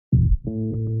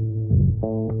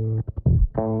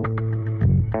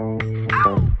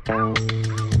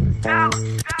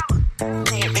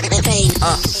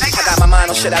I got my mind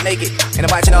on should I make it, and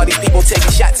I'm watching all these people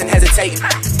taking shots and hesitating.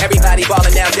 Everybody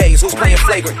balling nowadays, who's playing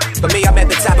flagrant? But me, I'm at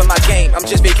the top of my game, I'm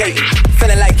just vacating.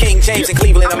 Feeling like King James in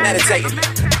Cleveland, I'm meditating.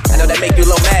 I know that make you a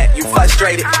little mad, you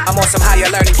frustrated. I'm on some higher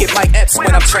learning, get my F's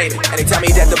when I'm training. And they tell me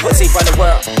that the pussy run the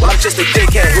world. Well, I'm just a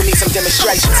dickhead who needs some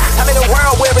demonstrations. I'm in a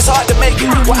world where it's hard to make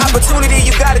it. With opportunity,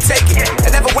 you gotta take it,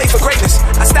 and never wait for greatness.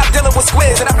 I stopped dealing with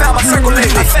squares and I found my circle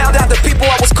lately. I found out the people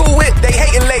I was cool with, they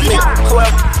hating lately.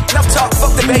 Well, enough talk,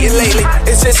 fuck debating lately.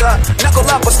 It's just knuckle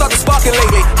up or started sparking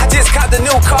lately. I just got the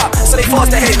new car, so they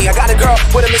forced to hate me. I got a girl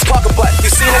with a Miss Parker butt,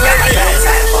 you seen it lately?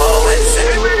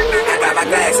 I got my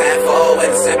glass half full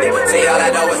and sipping. See, all I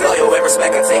know is loyal with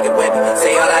respect, I take it with me.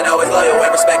 See, all I know is loyal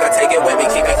with respect, I take it with me.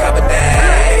 Keep it company,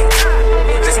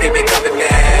 just keep it company,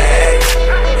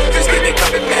 just keep it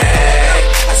company.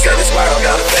 I said this world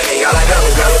don't fit me, all I know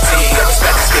is loyalty and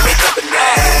respect, just keep me company.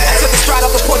 I took a stride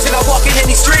off the porch and I'm walking in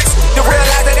these streets to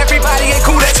realize that everybody ain't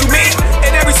cool that you meet,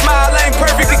 and every smile ain't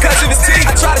perfect because of his teeth.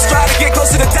 I try to strive to get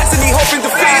closer to destiny, hoping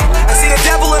to defeat. I see the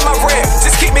devil in my rear,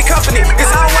 just keep me company, cause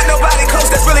I don't want nobody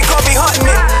close that's really gonna be hunting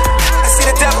me. I see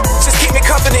the devil, just keep me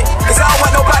company, cause I don't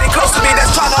want nobody close to me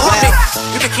that's trying to hunt me.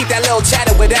 You can keep that little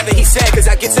chatter, whatever he said,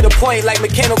 cause I get to the point like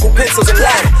mechanical pencils and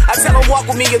lead. I tell them walk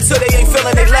with me until they ain't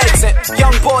feeling their legs, and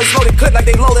young boys loaded clip like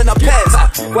they loading up pens.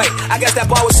 Wait, I guess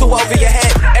that bar was too over your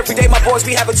head. Every day my boys,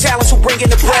 we have a challenge who bring in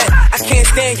the bread. I can't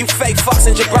stand you fake fucks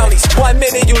and jabronis. 1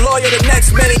 minute you loyal, the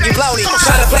next minute you lonely.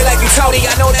 Try to play like you Tony,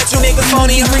 I know that you niggas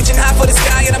phony. I'm reaching high for the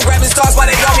sky and I'm grabbing stars while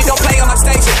they know me. Don't play on my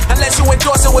station unless you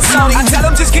endorsing with Sony. I tell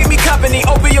them just keep me company,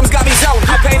 opium's got me zoned.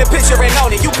 I paint a picture and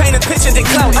own it, you paint a picture then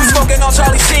clone it. I'm smoking on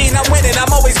Charlie Sheen, I'm winning, I'm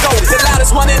always golden. The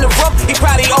loudest one in the room, he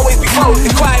probably always be folded.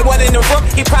 The quiet one in the room,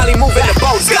 he probably moving the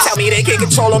boats. They tell me they can't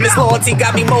control him, his loyalty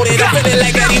got me molded. I'm feeling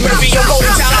like Eddie Murphy, I'm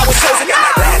golden child, I was chosen. Got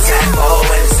my glass half full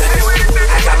and sipping.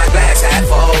 I got my glass half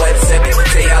full and sipping.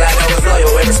 See, all I know is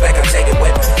loyal with respect.